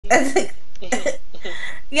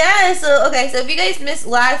Yeah, so okay, so if you guys missed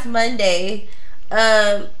last Monday,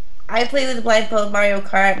 I played with the blindfold Mario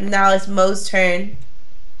Kart. Now it's Mo's turn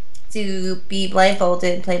to be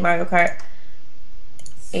blindfolded and play Mario Kart.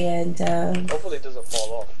 And hopefully it doesn't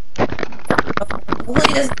fall off.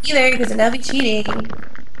 hopefully it doesn't either, because then that'll be cheating.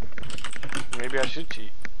 Maybe I should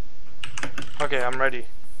cheat. Okay, I'm ready.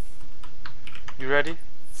 You ready?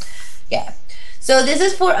 Yeah. So this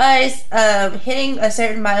is for us hitting a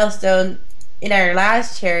certain milestone in our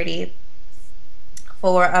last charity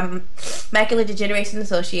for Macular Degeneration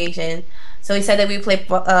Association. So we said that we play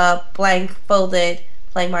blindfolded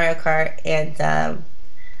playing Mario Kart, and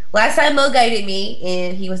last time Mo guided me,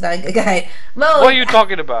 and he was not a good guy. Mo, what are you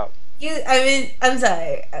talking about? I'm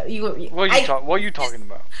sorry. What are you talking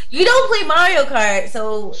about? You don't play Mario Kart,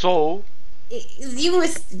 so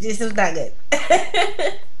this was not good.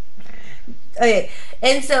 Okay,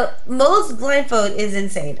 and so Mo's blindfold is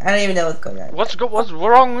insane. I don't even know what's going on. What's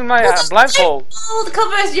wrong with my blindfold? Blindfold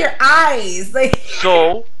covers your eyes, like.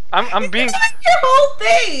 So I'm being your whole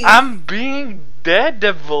face. I'm being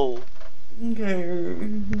Daredevil.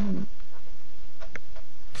 Okay.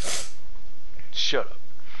 Shut up.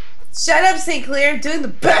 Shut up, St. Clair. I'm doing the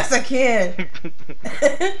best I can.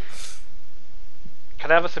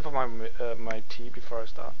 Can I have a sip of my tea before I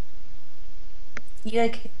start?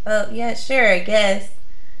 Yeah, sure, I guess.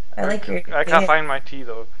 I can't find my tea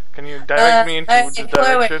though. Can you direct me into the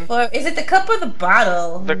direction? Is it the cup or the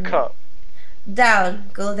bottle? The cup. Down.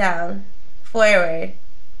 Go down. Forward.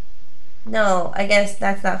 No, I guess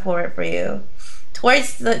that's not forward for you.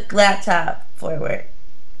 Towards the laptop. Forward.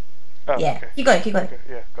 Oh, yeah. Okay. Keep going. Okay,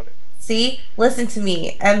 yeah, got it. See? Listen to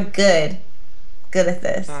me. I'm good. Good at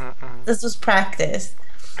this. This was practice.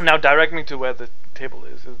 Now direct me to where the table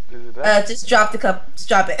is. Is it that? Just drop the cup. Just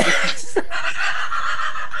drop it.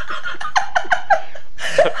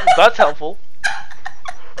 That's helpful.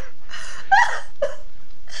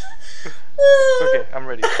 Okay, I'm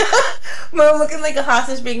ready. Mo looking like a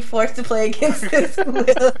hostage being forced to play against his will.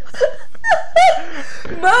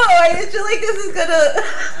 Mo, I just feel like this is gonna.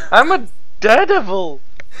 I'm a daredevil.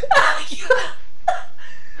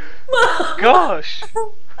 Mo. Gosh.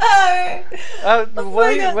 Oh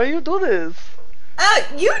why you do this?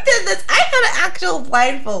 You did this. I had an actual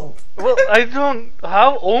blindfold. Well, I don't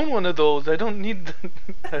own one of those. I don't need.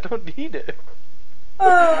 I don't need it.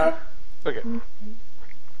 Okay.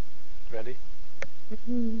 Ready?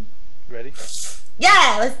 Ready?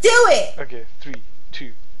 Yeah, let's do it. Okay, 3,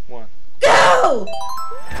 2, 1. Go!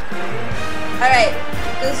 Alright,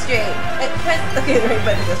 go straight. Okay, the right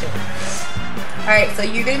button, go straight. Alright, so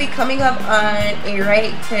you're gonna be coming up on a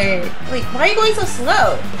right turn. Wait, why are you going so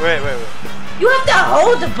slow? Wait. You have to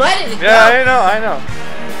hold the button to go. Yeah, I know.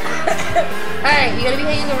 Alright, you're gonna be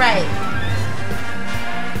hitting the right.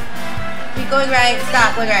 Keep going right,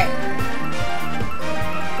 stop, going right.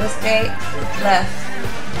 Go straight, left.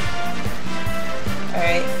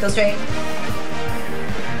 Alright, go straight.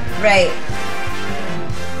 Right.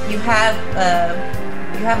 You have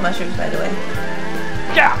mushrooms, by the way.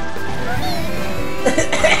 Yeah!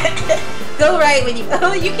 Go right when you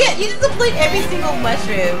you can't, you just complete every single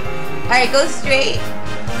mushroom. Alright, go straight.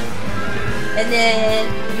 And then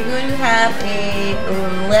you're going to have a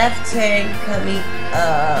left turn coming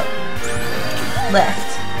up. Left.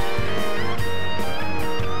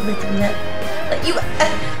 You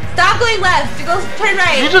stop going left. You go turn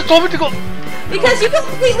right. You just told me to go. Because you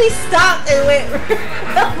completely stopped and went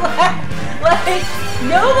like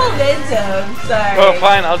no momentum. Sorry. Oh,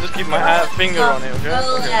 fine. I'll just keep my finger on it. Okay.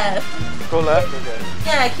 Go left. Go left. Okay.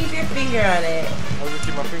 Yeah, keep your finger on it. I'll just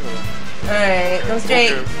keep my finger on it. All right, go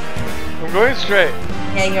straight. Okay. I'm going straight.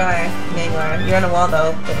 Yeah, you are. Yeah, you are. You're on the wall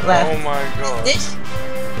though. But left. Oh my god. This.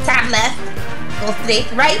 Tap left. Go straight.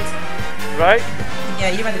 Right. Right. Yeah,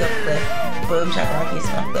 you're about to go cliff. Boom, shakalaka, you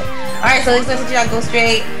smell cliff. Alright, so this is what you go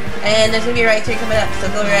straight, and there's gonna be a right turn coming up, so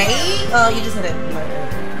go right. Oh, you just hit it.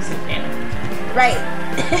 Right.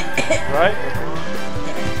 Right.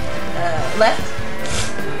 Left.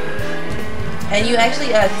 And you actually,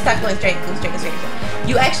 stop going straight, go straight, go straight.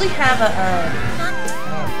 You actually have a,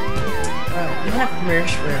 you have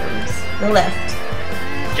mushrooms. Go left.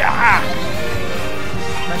 Yeah!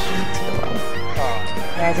 Mushroom to the wall.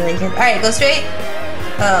 Congratulations. Alright, go straight.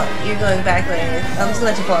 Oh, you're going backwards. I'm just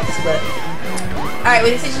gonna let you pull off this flip. Alright,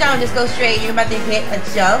 when you sit down, just go straight. You're about to hit a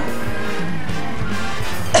jump.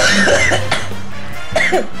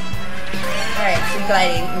 Alright, so you're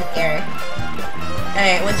gliding in the air.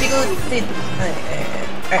 Alright, once you go sit.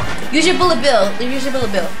 Alright. Use your bullet bill. Use your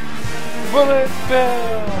bullet bill. Bullet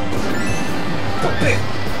bill!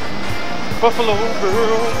 Buffalo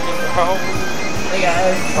Bill in the house. my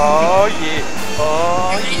god. Oh yeah.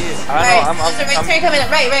 Oh yeah. I know. Alright, so right turn coming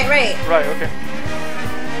up. Right. Right. Okay.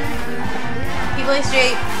 Keep going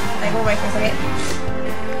straight. Go right for a second.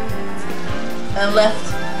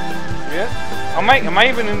 Left. Yeah. Am I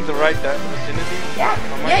even in the right vicinity? Yeah.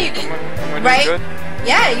 You did. Am I Right. doing good?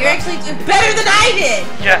 Yeah, you're actually doing better than I did.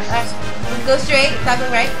 Yes. Go straight. Stop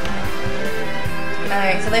going right.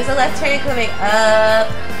 Alright, so there's a left turn coming up.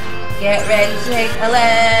 Get ready to take a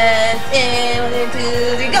left. In 1,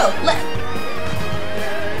 2, 3, go. Left.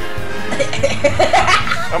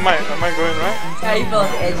 Am I going right? Yeah, you fell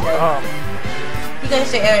off the edge though. Oh. Keep going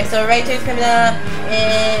straight. Alright, so right turn's coming up.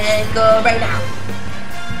 And go right now.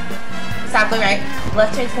 Stop going right.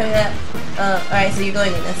 Left turn's coming up. Alright, so you're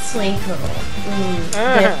going in a swinkle.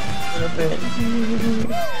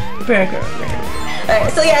 Burger.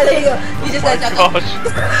 Alright, so yeah, there you go. You just gotta Oh gosh.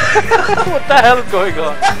 What the hell is going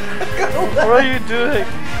on? What are you doing?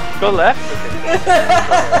 Go left?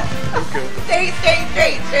 Okay. Straight.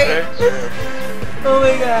 Oh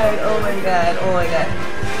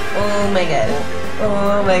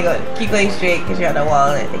my god. Keep going straight because you're on the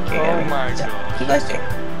wall and I think you're gonna keep going straight.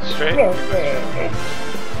 Straight? Straight.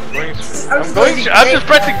 I'm just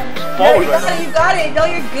pressing forward right now. You got it. No,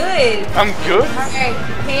 you're good. I'm good? Alright,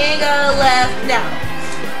 hang on left now.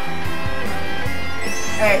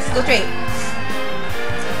 Alright, so go straight.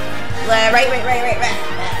 Right.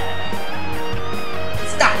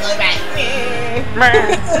 Stop going right.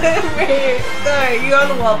 Sorry, you're on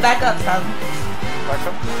the wall. Back up some. Back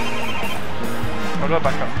up? How do I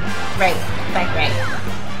back up? Right. Back right.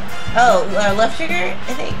 Oh, left trigger?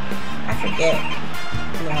 I think. I forget.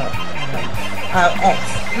 No. X.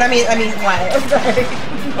 I mean Y. I'm sorry.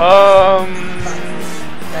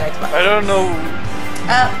 I don't know.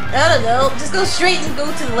 I don't know. Just go straight and go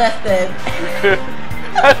to the left then.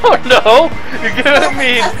 I don't know. You're giving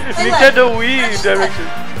me Nintendo Wii direction.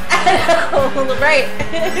 Right.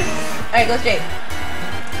 Alright, go straight.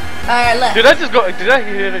 Alright, left. Did I just go? Did I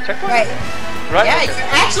hit a checkpoint? Right. Right? Yeah, Okay.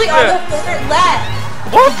 you're actually on the third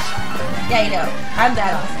left. What? Yeah, you know. I'm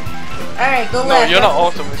that awesome. Alright, go No, left. you're not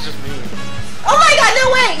awesome. It's just me. Oh my god, no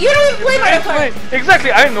way! You don't even play Mario Kart!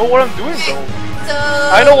 Exactly. I know what I'm doing though. So...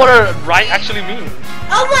 I know what a right actually means.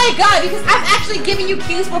 Oh my god, because I'm actually giving you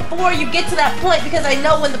cues before you get to that point because I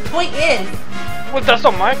know when the point is. Well, that's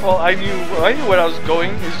not my fault. I knew where I was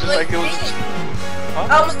going. It's just like it was. Huh?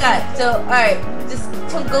 Oh my god. So, alright. Just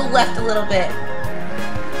go left a little bit.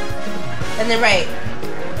 And then right.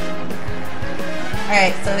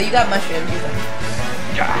 Alright, so you got mushrooms. Use them.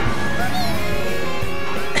 Yeah.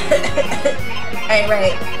 Alright,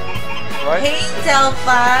 right. Right? Hey,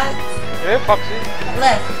 Delphox. Yeah, Foxy.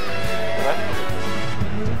 Left. Left.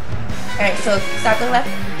 Alright, so stop going left.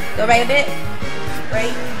 Go right a bit.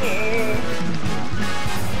 Right here.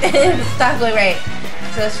 Stop going right.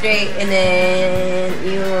 So straight, and then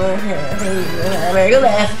you go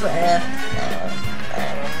left. Right.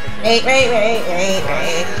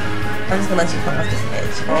 I'm just gonna let you come off this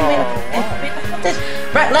edge.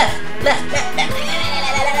 Right, left.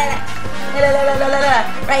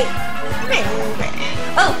 Right.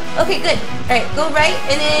 Oh, okay, good. Alright, go right,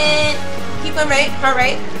 and then keep going right. Hard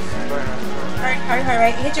right. Hard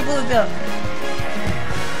right. Hit your bullet bill.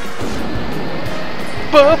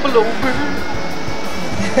 Buffalo Bill.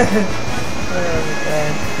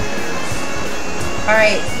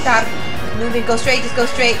 Alright, stop moving. Go straight. Just go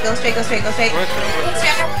straight. Go straight.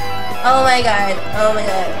 Oh my god.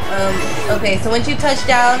 Okay, so once you touch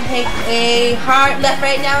down, take a hard left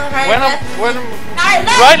right now. Hard left.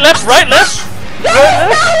 Right, left. No,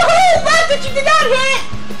 left that you did not hit!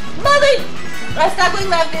 Mother! Stop going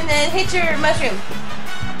left and then hit your mushroom.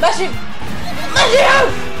 Mushroom! Right!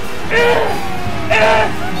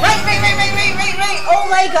 Oh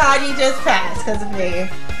my god, you just passed because of me.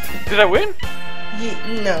 Did I win?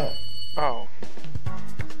 No. Oh.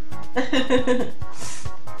 Okay,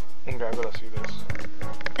 I gotta see this.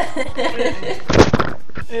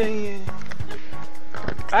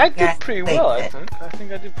 I did pretty well, I think. I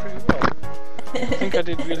think I did pretty well. I think I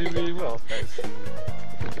did really, really well, guys.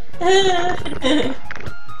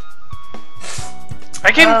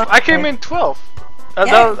 I came in 12th.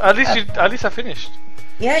 At least I finished.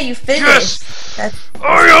 Yeah, you finished. Yes!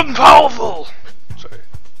 I am powerful! Sorry.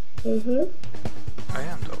 I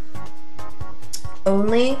am though.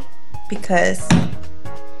 Only because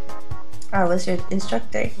I was your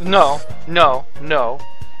instructor. No.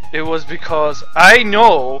 It was because I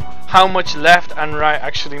know how much left and right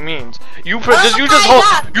actually means. You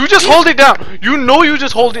just hold it down. You know you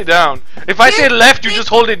just hold it down. If I say left, you just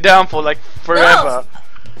hold it down for like forever. No.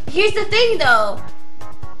 Here's the thing though.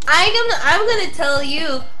 I'm gonna tell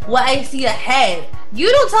you what I see ahead. You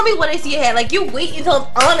don't tell me what I see ahead. Like, you wait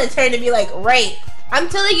until I'm on a turn to be like, right. I'm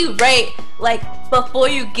telling you right, like, before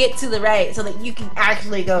you get to the right, so that you can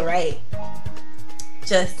actually go right.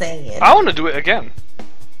 Just saying. I want to do it again.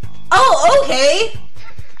 Oh, okay.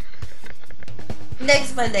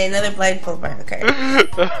 Next Monday, another blindfold Mario Kart.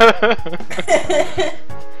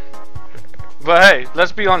 But hey,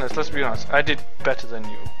 let's be honest. I did better than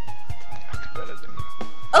you. I did better than you.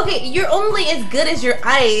 Okay, you're only as good as your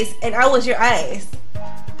eyes, and I was your eyes.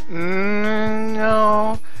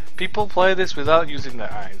 No. People play this without using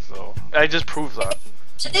their eyes, though. I just proved that.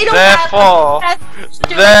 They don't Therefore,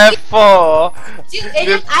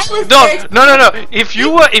 Dude, I was no. If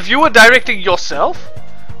you were directing yourself,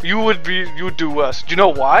 you would do worse. Do you know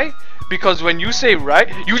why? Because when you say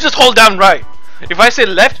right, you just hold down right. If I say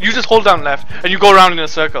left, you just hold down left, and you go around in a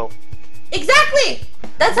circle. Exactly.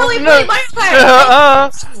 That's how we play Mario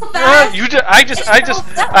Kart. I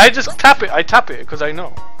just tap it. I tap it because I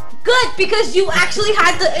know. Good, because you actually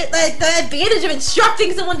had the advantage of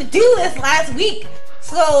instructing someone to do this last week.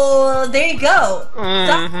 So there you go.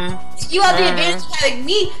 So, you have the advantage of having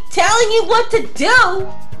me telling you what to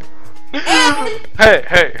do. And hey.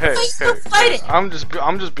 I'm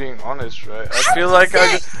just being honest, right? I feel like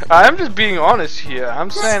I'm just being honest here. I'm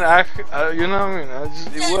saying you know what I mean?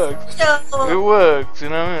 It works. It works, you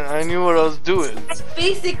know what I mean? I knew what I was doing.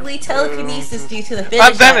 Basically telekinesis due to the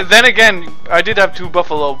finish. But then again, I did have 2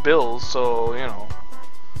 Buffalo Bills, so you know.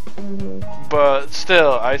 But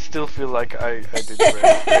still, I still feel like I did great.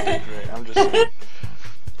 I did great. I'm just saying.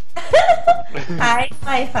 Hi,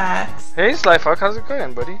 Slyfox. Hey, Slyfox, how's it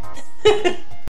going, buddy?